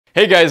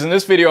Hey guys, in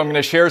this video I'm going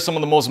to share some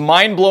of the most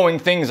mind-blowing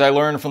things I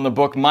learned from the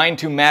book Mind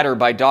to Matter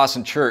by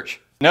Dawson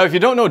Church. Now, if you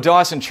don't know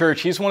Dawson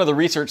Church, he's one of the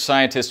research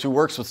scientists who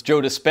works with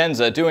Joe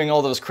Dispenza doing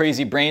all those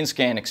crazy brain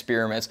scan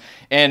experiments,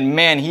 and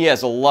man, he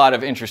has a lot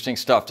of interesting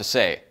stuff to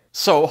say.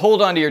 So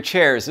hold on to your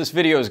chairs, this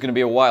video is going to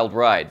be a wild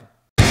ride.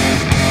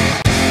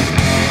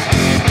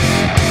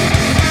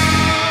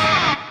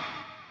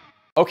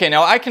 Okay,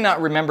 now I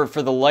cannot remember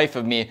for the life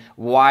of me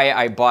why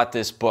I bought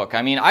this book.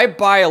 I mean, I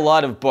buy a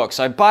lot of books.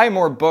 I buy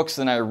more books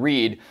than I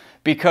read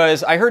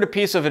because I heard a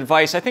piece of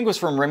advice, I think it was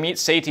from Ramit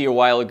Sethi a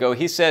while ago.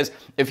 He says,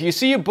 if you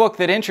see a book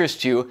that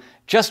interests you,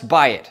 just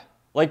buy it.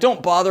 Like,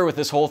 don't bother with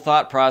this whole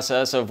thought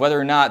process of whether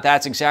or not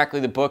that's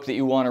exactly the book that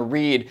you want to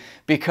read,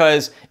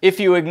 because if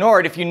you ignore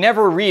it, if you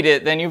never read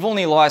it, then you've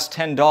only lost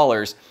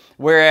 $10.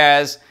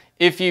 Whereas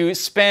if you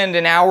spend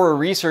an hour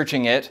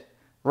researching it,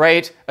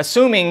 right,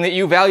 assuming that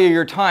you value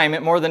your time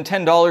at more than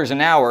 $10 an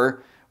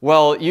hour,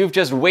 well, you've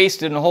just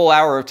wasted a whole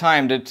hour of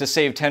time to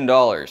save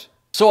 $10.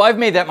 So I've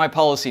made that my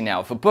policy now.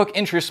 If a book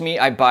interests me,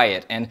 I buy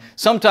it. And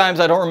sometimes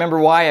I don't remember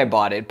why I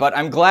bought it, but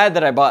I'm glad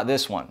that I bought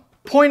this one.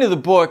 The point of the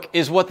book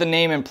is what the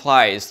name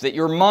implies, that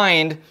your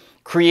mind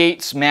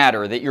creates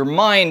matter, that your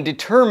mind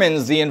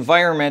determines the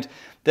environment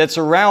that's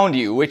around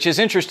you, which is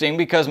interesting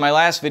because my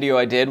last video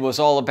I did was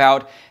all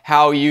about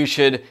how you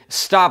should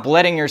stop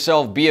letting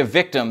yourself be a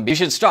victim. You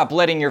should stop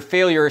letting your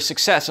failure or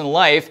success in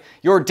life,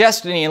 your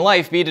destiny in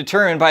life, be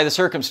determined by the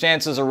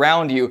circumstances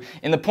around you.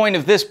 And the point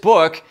of this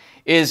book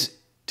is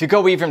to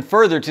go even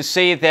further, to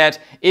say that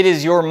it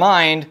is your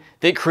mind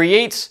that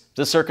creates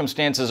the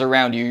circumstances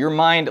around you. Your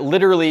mind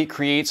literally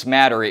creates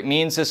matter. It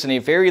means this in a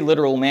very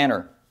literal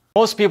manner.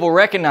 Most people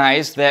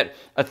recognize that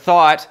a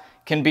thought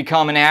can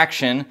become an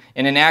action,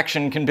 and an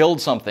action can build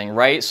something,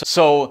 right?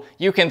 So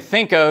you can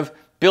think of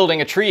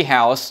building a tree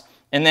house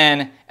and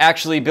then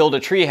actually build a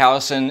tree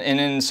house, and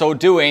in so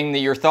doing,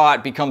 your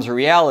thought becomes a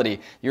reality.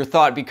 Your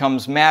thought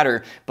becomes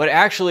matter. But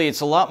actually,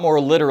 it's a lot more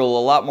literal,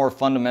 a lot more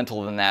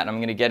fundamental than that, and I'm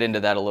going to get into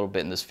that a little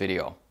bit in this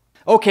video.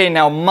 Okay,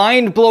 now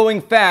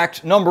mind-blowing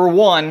fact number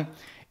one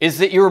is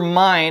that your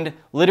mind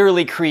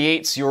literally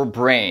creates your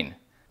brain.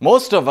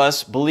 Most of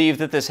us believe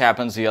that this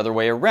happens the other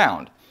way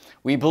around.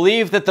 We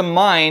believe that the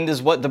mind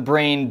is what the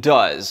brain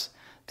does,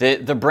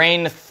 that the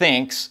brain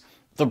thinks,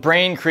 the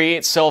brain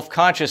creates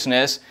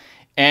self-consciousness,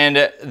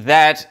 and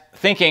that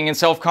thinking and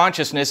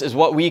self-consciousness is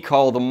what we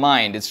call the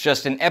mind. It's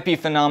just an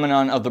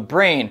epiphenomenon of the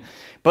brain.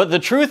 But the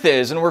truth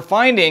is, and we're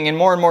finding in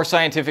more and more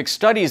scientific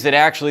studies that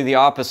actually the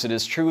opposite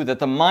is true, that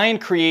the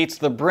mind creates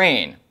the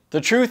brain.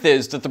 The truth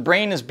is that the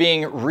brain is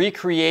being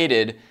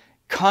recreated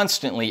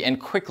constantly and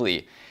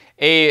quickly.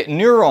 A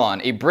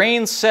neuron, a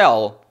brain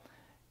cell,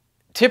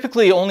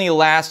 typically only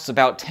lasts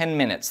about 10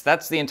 minutes.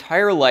 That's the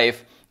entire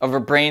life of a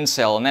brain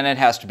cell, and then it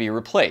has to be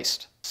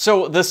replaced.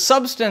 So the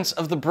substance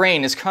of the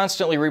brain is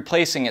constantly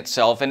replacing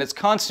itself, and it's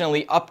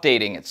constantly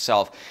updating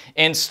itself.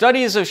 And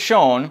studies have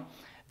shown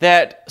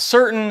that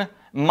certain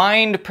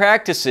mind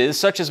practices,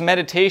 such as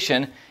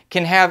meditation,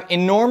 can have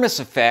enormous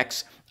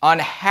effects on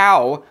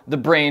how the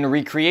brain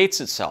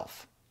recreates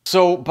itself.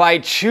 So by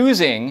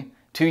choosing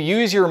to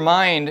use your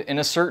mind in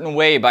a certain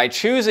way, by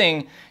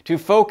choosing to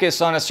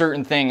focus on a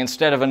certain thing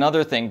instead of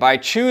another thing, by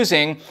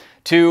choosing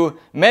to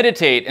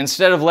meditate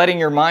instead of letting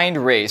your mind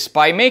race,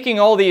 by making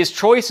all these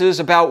choices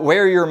about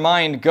where your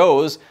mind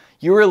goes,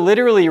 you are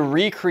literally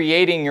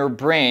recreating your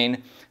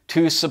brain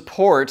to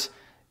support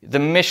the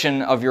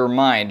mission of your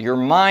mind. Your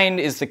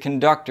mind is the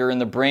conductor and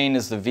the brain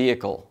is the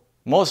vehicle.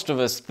 Most of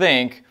us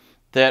think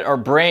that our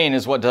brain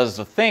is what does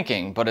the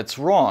thinking, but it's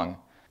wrong.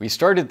 We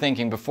started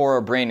thinking before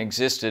our brain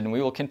existed, and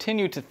we will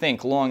continue to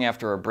think long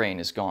after our brain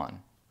is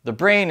gone. The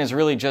brain is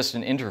really just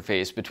an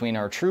interface between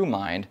our true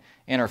mind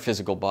and our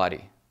physical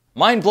body.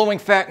 Mind-blowing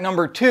fact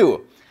number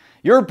two,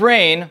 your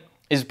brain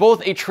is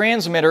both a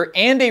transmitter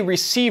and a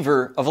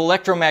receiver of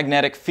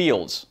electromagnetic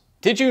fields.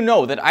 Did you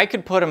know that I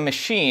could put a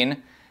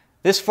machine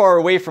this far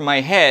away from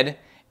my head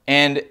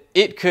and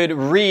it could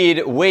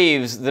read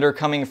waves that are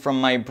coming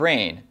from my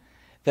brain?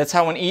 That's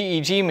how an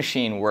EEG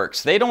machine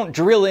works. They don't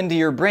drill into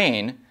your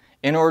brain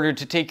in order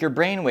to take your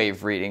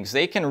brainwave readings.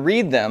 They can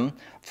read them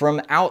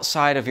from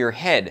outside of your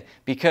head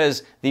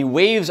because the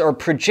waves are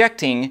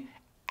projecting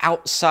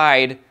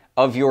outside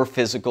of your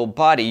physical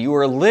body. You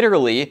are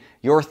literally,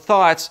 your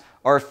thoughts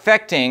are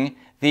affecting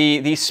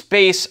the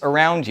space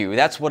around you.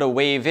 That's what a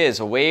wave is.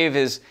 A wave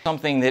is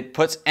something that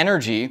puts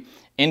energy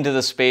into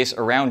the space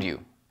around you.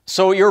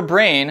 So your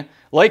brain,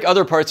 like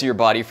other parts of your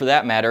body for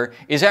that matter,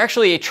 is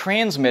actually a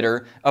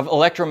transmitter of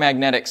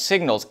electromagnetic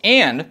signals.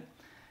 And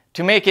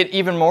to make it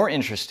even more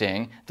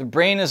interesting, the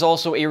brain is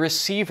also a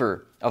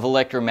receiver of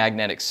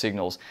electromagnetic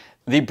signals.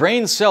 The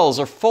brain cells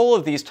are full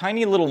of these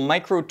tiny little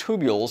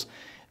microtubules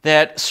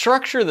that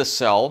structure the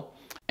cell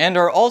and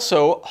are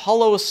also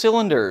hollow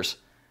cylinders,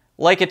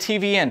 like a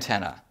TV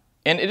antenna.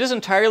 And it is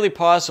entirely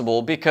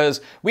possible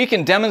because we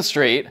can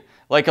demonstrate,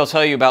 like I'll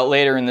tell you about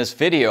later in this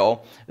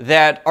video,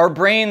 that our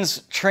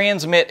brains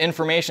transmit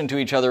information to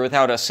each other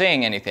without us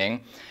saying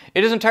anything.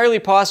 It is entirely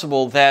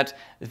possible that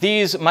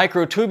these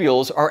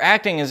microtubules are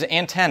acting as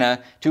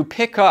antenna to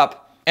pick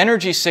up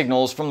energy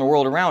signals from the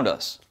world around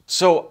us.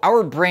 So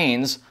our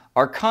brains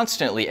are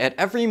constantly, at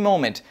every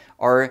moment,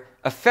 are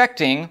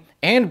affecting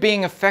and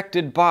being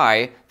affected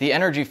by the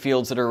energy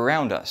fields that are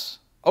around us.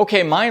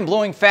 Okay,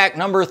 mind-blowing fact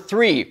number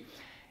 3.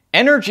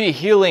 Energy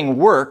healing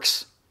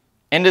works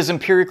and is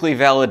empirically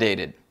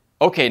validated.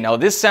 Okay, now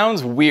this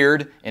sounds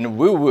weird and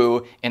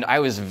woo-woo, and I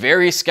was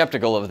very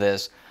skeptical of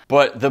this,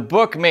 but the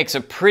book makes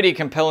a pretty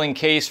compelling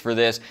case for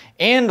this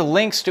and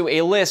links to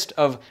a list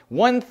of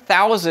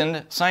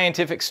 1,000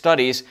 scientific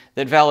studies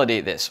that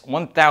validate this.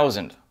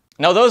 1,000.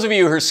 Now, those of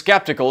you who are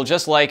skeptical,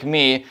 just like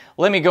me,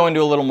 let me go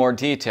into a little more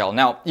detail.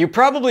 Now, you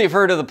probably have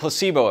heard of the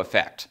placebo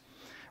effect,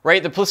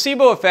 right? The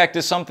placebo effect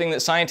is something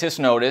that scientists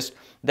noticed,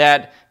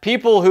 that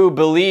people who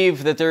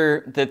believe that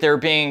they're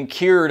being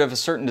cured of a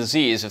certain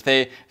disease, if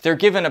they're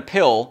given a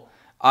pill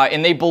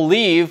and they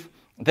believe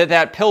that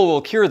that pill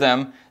will cure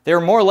them,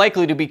 they're more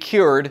likely to be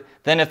cured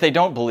than if they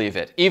don't believe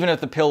it, even if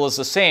the pill is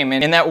the same.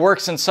 And that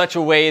works in such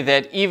a way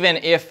that even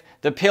if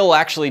the pill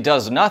actually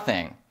does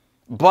nothing,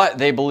 but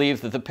they believe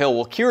that the pill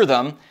will cure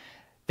them,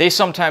 they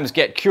sometimes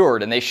get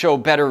cured and they show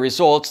better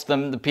results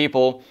than the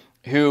people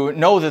who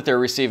know that they're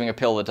receiving a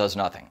pill that does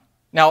nothing.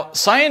 Now,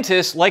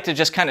 scientists like to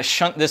just kind of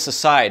shunt this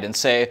aside and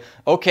say,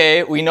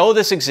 okay, we know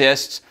this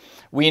exists,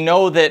 we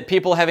know that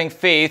people having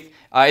faith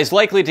is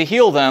likely to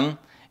heal them,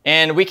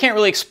 and we can't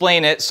really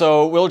explain it,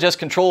 so we'll just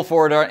control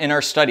for it in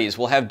our studies.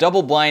 We'll have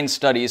double-blind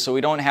studies so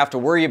we don't have to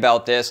worry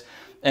about this,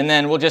 and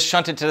then we'll just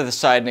shunt it to the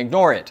side and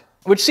ignore it.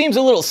 Which seems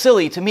a little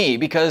silly to me,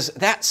 because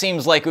that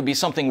seems like it would be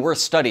something worth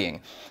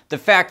studying. The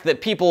fact that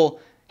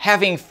people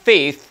having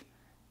faith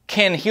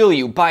can heal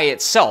you by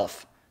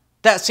itself.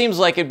 That seems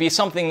like it'd be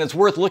something that's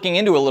worth looking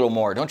into a little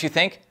more, don't you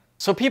think?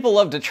 So people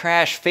love to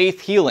trash faith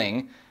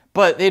healing,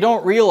 but they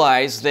don't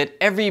realize that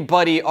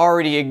everybody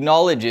already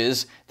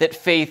acknowledges that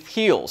faith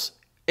heals.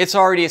 It's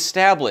already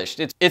established.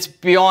 It's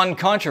beyond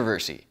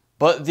controversy.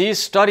 But these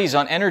studies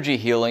on energy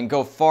healing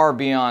go far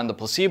beyond the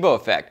placebo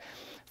effect.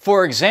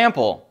 For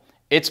example,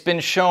 it's been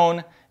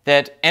shown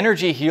that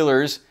energy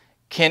healers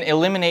can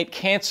eliminate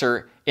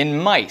cancer in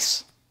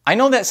mice. I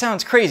know that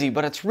sounds crazy,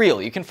 but it's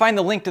real. You can find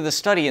the link to the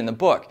study in the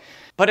book.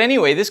 But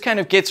anyway, this kind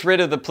of gets rid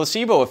of the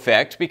placebo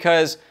effect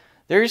because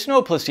there's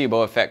no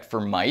placebo effect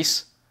for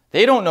mice.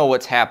 They don't know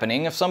what's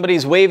happening. If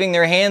somebody's waving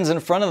their hands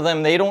in front of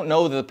them, they don't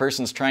know that the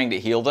person's trying to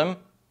heal them.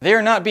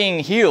 They're not being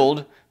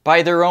healed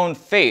by their own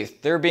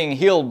faith. They're being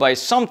healed by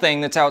something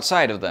that's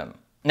outside of them.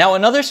 Now,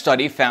 another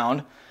study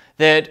found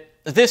that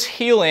this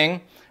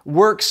healing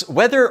works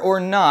whether or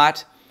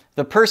not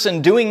the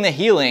person doing the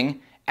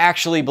healing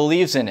actually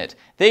believes in it.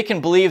 They can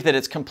believe that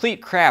it's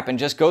complete crap and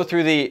just go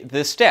through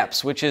the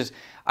steps, which is,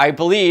 I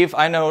believe,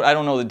 I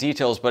don't know the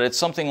details, but it's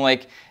something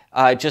like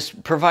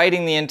just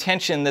providing the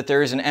intention that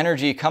there is an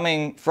energy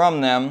coming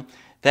from them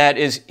that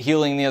is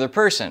healing the other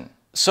person.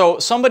 So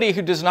somebody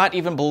who does not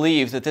even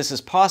believe that this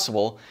is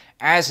possible,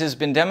 as has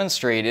been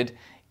demonstrated,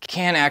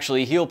 can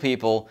actually heal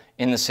people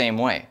in the same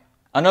way.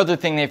 Another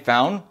thing they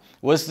found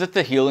was that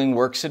the healing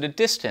works at a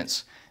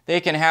distance.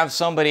 They can have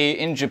somebody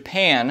in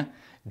Japan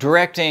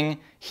directing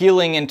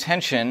healing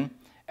intention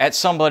at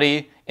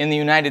somebody in the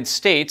United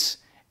States,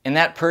 and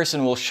that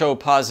person will show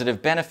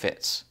positive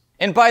benefits.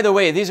 And by the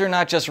way, these are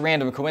not just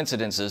random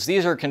coincidences.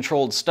 These are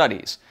controlled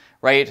studies,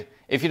 right?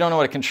 If you don't know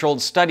what a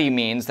controlled study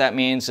means, that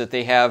means that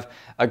they have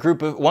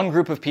one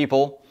group of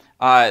people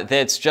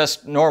that's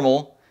just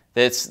normal,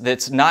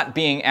 that's not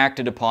being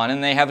acted upon,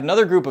 and they have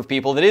another group of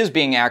people that is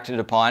being acted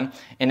upon,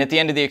 and at the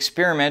end of the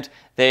experiment,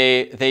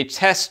 they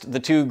test the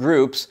two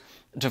groups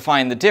to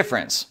find the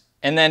difference.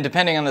 And then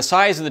depending on the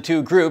size of the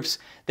two groups,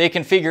 they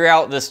can figure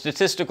out the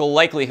statistical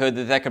likelihood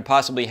that that could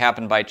possibly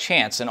happen by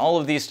chance, and all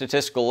of these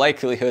statistical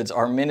likelihoods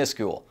are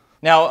minuscule.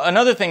 Now,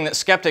 another thing that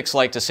skeptics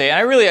like to say,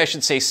 and I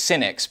should say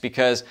cynics,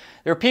 because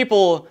there are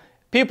people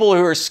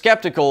who are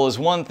skeptical is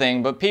one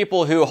thing, but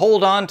people who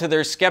hold on to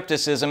their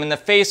skepticism in the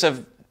face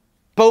of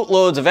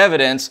boatloads of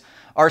evidence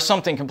are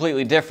something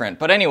completely different.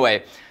 But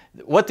anyway,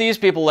 what these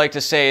people like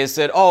to say is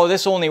that, oh,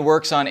 this only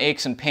works on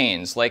aches and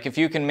pains. Like if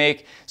you can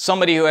make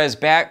somebody who has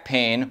back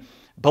pain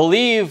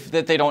believe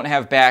that they don't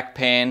have back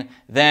pain,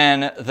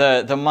 then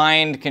the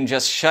mind can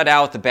just shut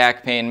out the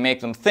back pain and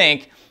make them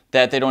think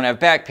that they don't have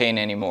back pain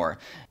anymore,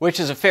 which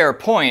is a fair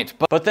point.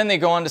 But then they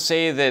go on to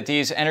say that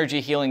these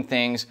energy healing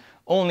things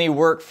only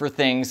work for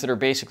things that are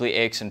basically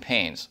aches and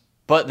pains.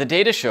 But the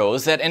data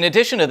shows that in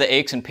addition to the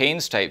aches and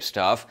pains type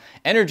stuff,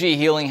 energy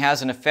healing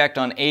has an effect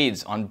on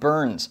AIDS, on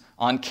burns,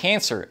 on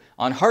cancer,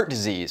 on heart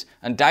disease,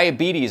 on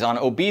diabetes, on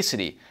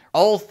obesity.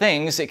 All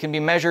things that can be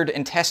measured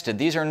and tested.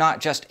 These are not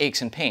just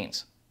aches and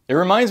pains. It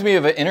reminds me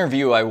of an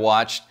interview I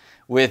watched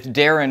with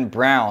Darren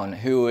Brown,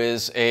 who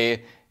is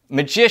a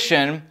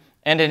magician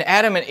and an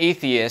adamant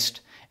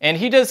atheist, and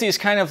he does these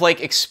kind of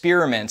like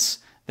experiments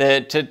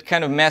to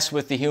kind of mess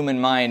with the human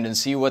mind and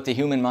see what the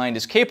human mind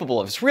is capable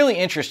of. It's really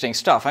interesting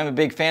stuff. I'm a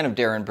big fan of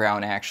Darren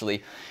Brown,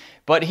 actually.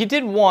 But he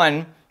did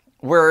one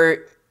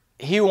where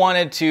he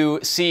wanted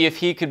to see if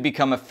he could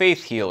become a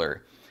faith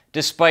healer.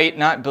 Despite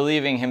not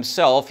believing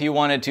himself, he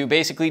wanted to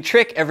basically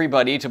trick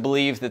everybody to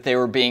believe that they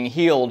were being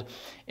healed.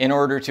 in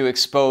order to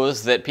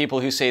expose that people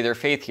who say they're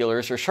faith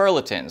healers are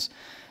charlatans.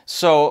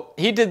 So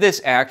he did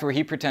this act where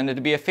he pretended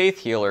to be a faith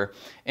healer,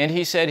 and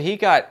he said he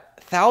got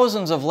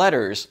thousands of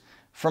letters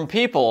from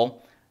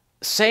people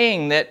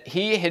saying that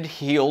he had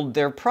healed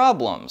their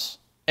problems.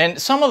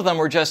 And some of them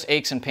were just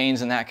aches and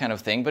pains and that kind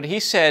of thing, but he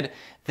said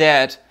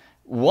that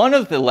one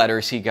of the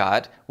letters he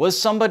got was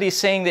somebody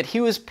saying that he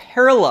was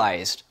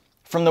paralyzed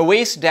from the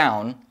waist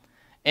down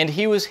and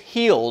he was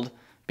healed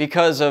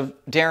because of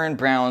Darren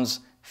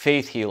Brown's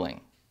faith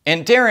healing.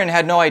 And Darren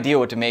had no idea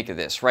what to make of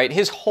this, right?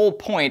 His whole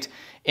point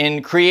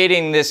in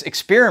creating this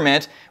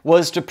experiment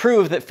was to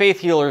prove that faith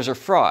healers are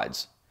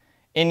frauds.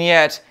 And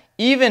yet,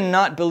 even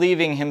not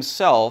believing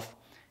himself,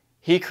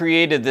 he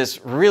created this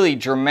really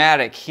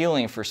dramatic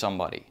healing for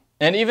somebody.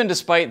 And even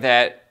despite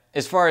that,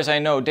 as far as I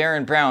know,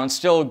 Darren Brown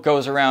still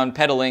goes around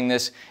peddling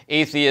this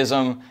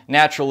atheism,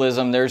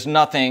 naturalism, there's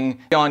nothing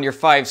beyond your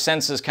five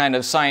senses kind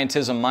of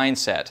scientism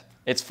mindset.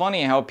 It's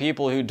funny how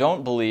people who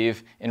don't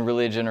believe in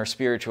religion or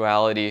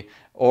spirituality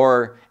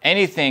or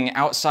anything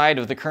outside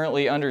of the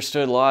currently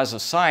understood laws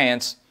of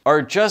science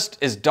are just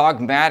as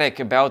dogmatic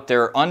about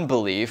their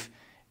unbelief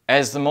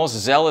as the most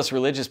zealous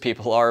religious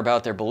people are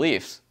about their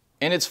beliefs.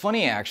 And it's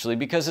funny actually,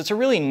 because it's a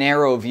really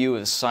narrow view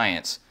of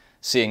science,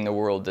 seeing the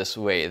world this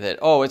way, that,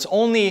 oh, it's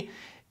only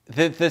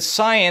the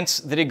science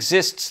that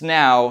exists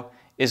now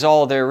is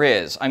all there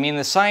is. I mean,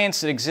 the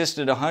science that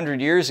existed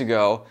 100 years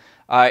ago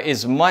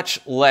is much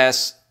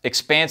less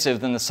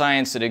expansive than the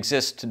science that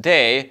exists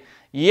today,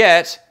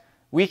 yet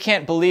we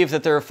can't believe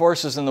that there are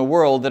forces in the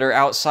world that are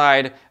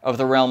outside of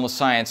the realm of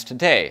science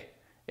today.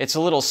 It's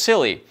a little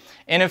silly.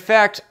 And in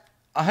fact,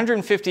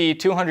 150,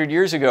 200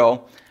 years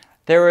ago,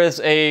 there was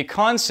a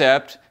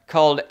concept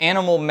called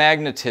animal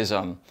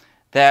magnetism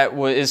that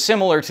is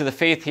similar to the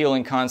faith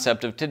healing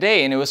concept of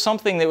today, and it was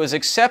something that was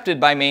accepted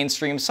by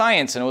mainstream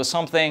science, and it was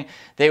something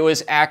that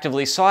was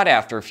actively sought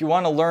after. If you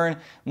want to learn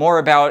more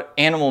about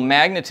animal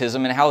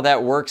magnetism and how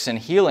that works in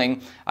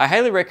healing, I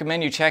highly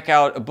recommend you check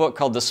out a book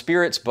called The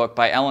Spirits Book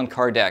by Allan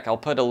Kardec. I'll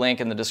put a link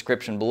in the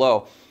description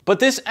below. But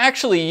this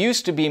actually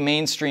used to be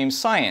mainstream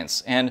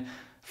science, and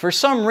for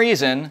some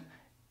reason,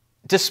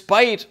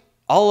 despite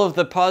all of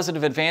the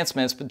positive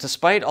advancements, but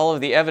despite all of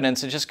the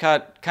evidence, it just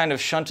got kind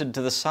of shunted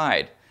to the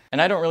side.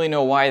 And I don't really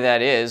know why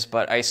that is,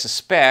 but I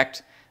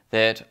suspect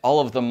that all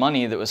of the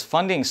money that was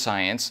funding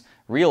science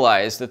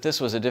realized that this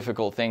was a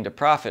difficult thing to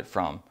profit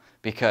from,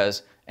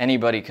 because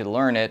anybody could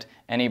learn it,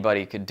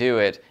 anybody could do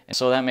it, and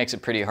so that makes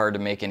it pretty hard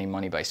to make any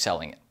money by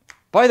selling it.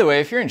 By the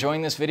way, if you're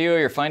enjoying this video,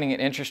 you're finding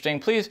it interesting,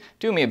 please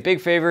do me a big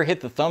favor,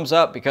 hit the thumbs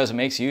up because it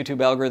makes the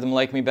YouTube algorithm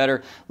like me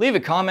better. Leave a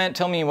comment,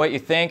 tell me what you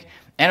think.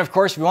 And of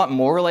course, if you want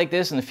more like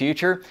this in the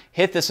future,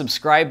 hit the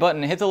subscribe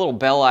button, hit the little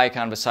bell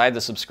icon beside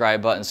the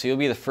subscribe button so you'll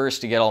be the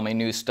first to get all my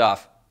new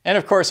stuff. And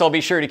of course, I'll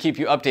be sure to keep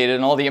you updated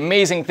on all the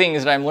amazing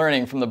things that I'm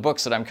learning from the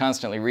books that I'm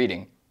constantly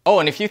reading. Oh,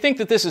 and if you think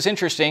that this is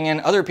interesting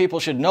and other people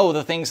should know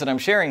the things that I'm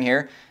sharing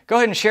here, go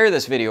ahead and share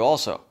this video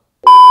also.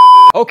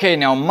 Okay,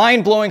 now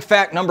mind-blowing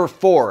fact number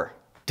 4.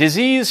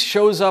 Disease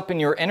shows up in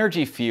your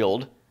energy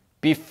field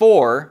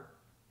before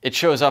it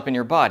shows up in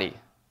your body.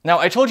 Now,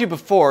 I told you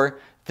before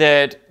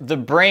that the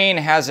brain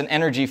has an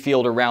energy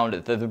field around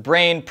it, that the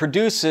brain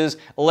produces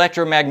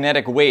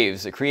electromagnetic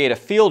waves that create a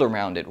field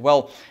around it.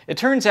 Well, it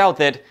turns out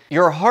that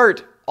your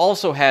heart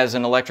also has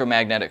an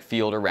electromagnetic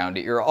field around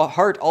it. Your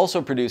heart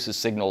also produces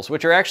signals,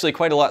 which are actually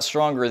quite a lot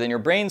stronger than your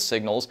brain's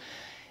signals.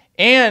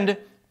 And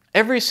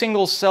every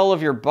single cell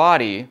of your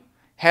body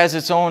has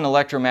its own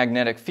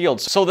electromagnetic field.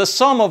 So the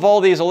sum of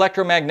all these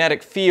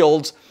electromagnetic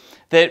fields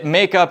that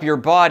make up your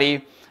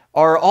body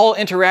are all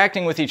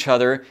interacting with each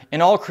other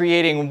and all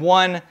creating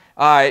one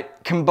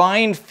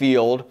combined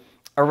field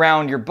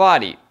around your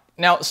body.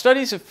 Now,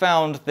 studies have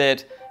found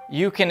that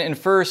you can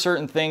infer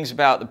certain things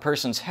about the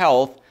person's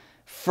health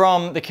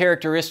from the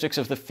characteristics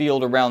of the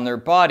field around their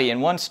body.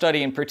 And one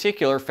study in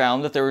particular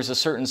found that there was a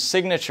certain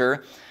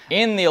signature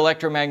in the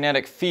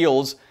electromagnetic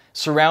fields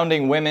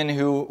surrounding women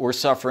who were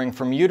suffering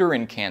from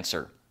uterine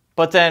cancer.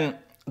 But then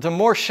the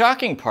more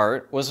shocking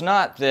part was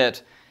not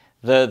that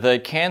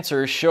the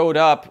cancer showed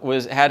up,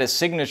 had a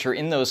signature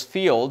in those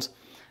fields,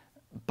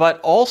 but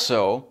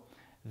also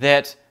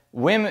that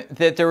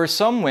there were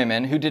some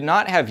women who did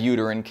not have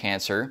uterine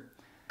cancer,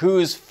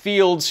 whose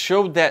fields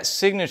showed that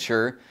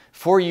signature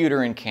for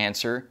uterine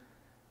cancer,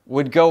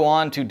 would go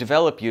on to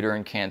develop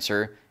uterine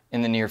cancer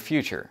in the near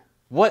future.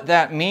 What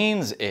that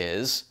means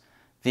is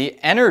the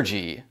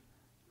energy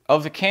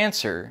of the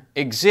cancer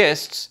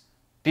exists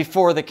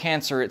before the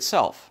cancer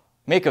itself.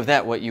 Make of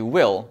that what you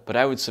will, but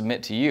I would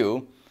submit to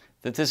you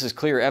that this is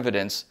clear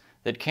evidence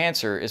that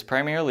cancer is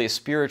primarily a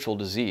spiritual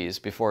disease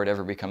before it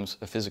ever becomes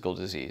a physical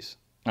disease.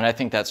 And I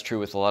think that's true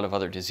with a lot of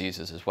other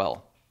diseases as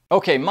well.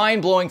 Okay,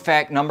 mind-blowing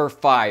fact number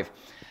 5.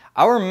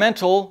 Our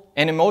mental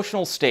and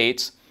emotional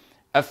states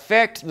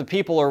affect the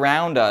people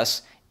around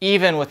us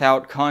even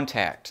without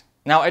contact.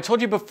 Now, I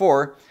told you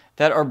before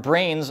that our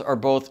brains are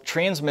both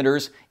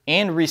transmitters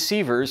and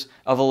receivers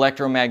of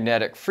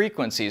electromagnetic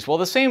frequencies. Well,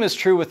 the same is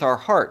true with our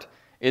heart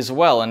as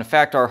well. In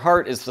fact, our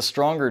heart is the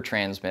stronger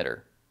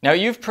transmitter. Now,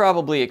 you've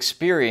probably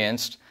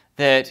experienced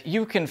that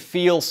you can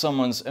feel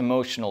someone's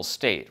emotional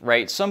state,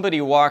 right? Somebody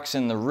walks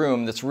in the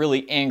room that's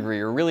really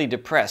angry or really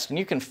depressed, and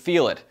you can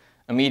feel it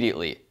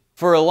immediately.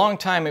 For a long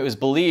time, it was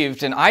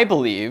believed, and I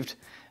believed,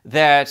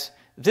 that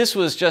this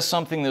was just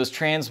something that was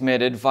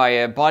transmitted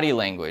via body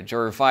language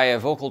or via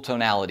vocal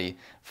tonality,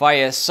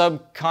 via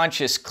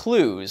subconscious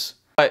clues.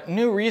 But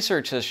new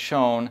research has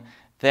shown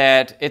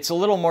that it's a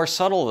little more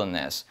subtle than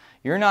this.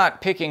 You're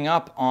not picking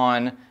up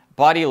on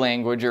body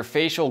language or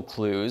facial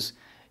clues.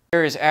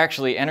 There is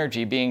actually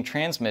energy being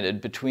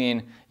transmitted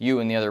between you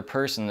and the other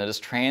person that is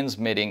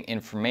transmitting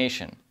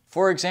information.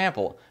 For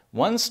example,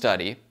 one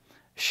study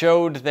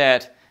showed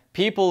that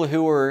people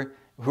who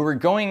were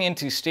going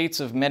into states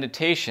of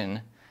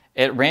meditation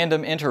at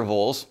random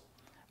intervals,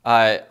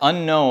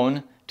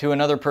 unknown to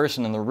another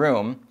person in the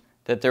room,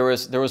 that there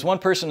was one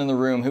person in the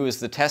room who was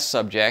the test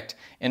subject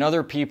and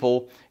other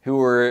people who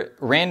were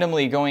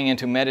randomly going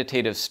into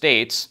meditative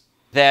states,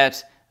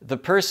 that the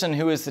person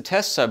who is the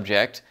test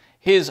subject,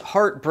 his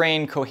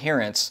heart-brain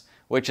coherence,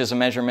 which is a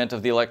measurement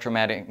of the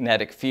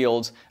electromagnetic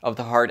fields of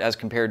the heart as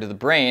compared to the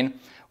brain,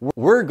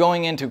 were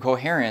going into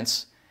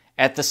coherence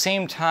at the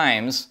same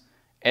times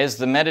as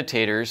the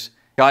meditators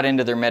got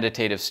into their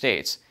meditative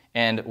states,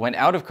 and went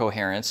out of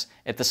coherence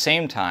at the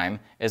same time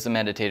as the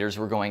meditators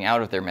were going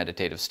out of their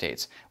meditative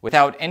states,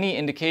 without any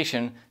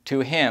indication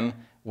to him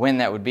when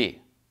that would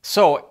be.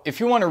 So,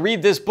 if you want to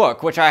read this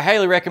book, which I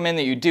highly recommend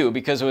that you do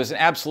because it was an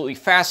absolutely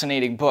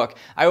fascinating book,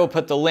 I will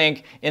put the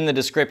link in the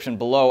description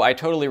below. I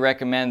totally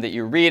recommend that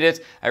you read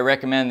it. I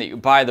recommend that you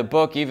buy the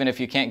book, even if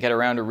you can't get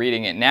around to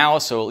reading it now,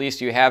 so at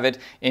least you have it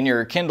in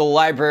your Kindle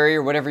library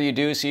or whatever you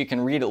do so you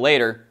can read it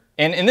later.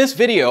 And in this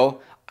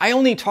video, I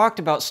only talked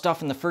about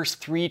stuff in the first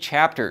 3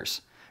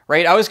 chapters,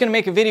 right? I was going to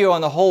make a video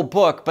on the whole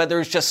book, but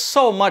there's just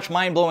so much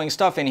mind-blowing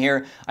stuff in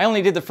here, I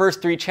only did the first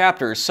 3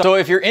 chapters. So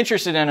if you're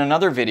interested in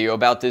another video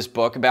about this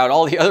book, about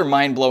all the other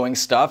mind-blowing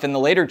stuff in the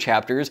later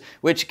chapters,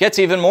 which gets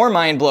even more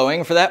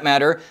mind-blowing for that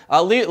matter,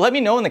 let me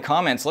know in the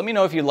comments. Let me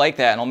know if you like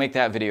that, and I'll make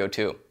that video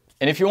too.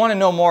 And if you want to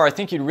know more, I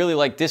think you'd really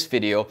like this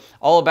video,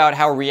 all about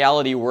how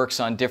reality works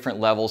on different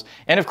levels.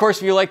 And of course,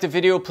 if you liked the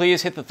video,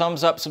 please hit the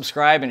thumbs up,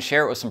 subscribe, and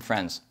share it with some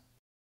friends.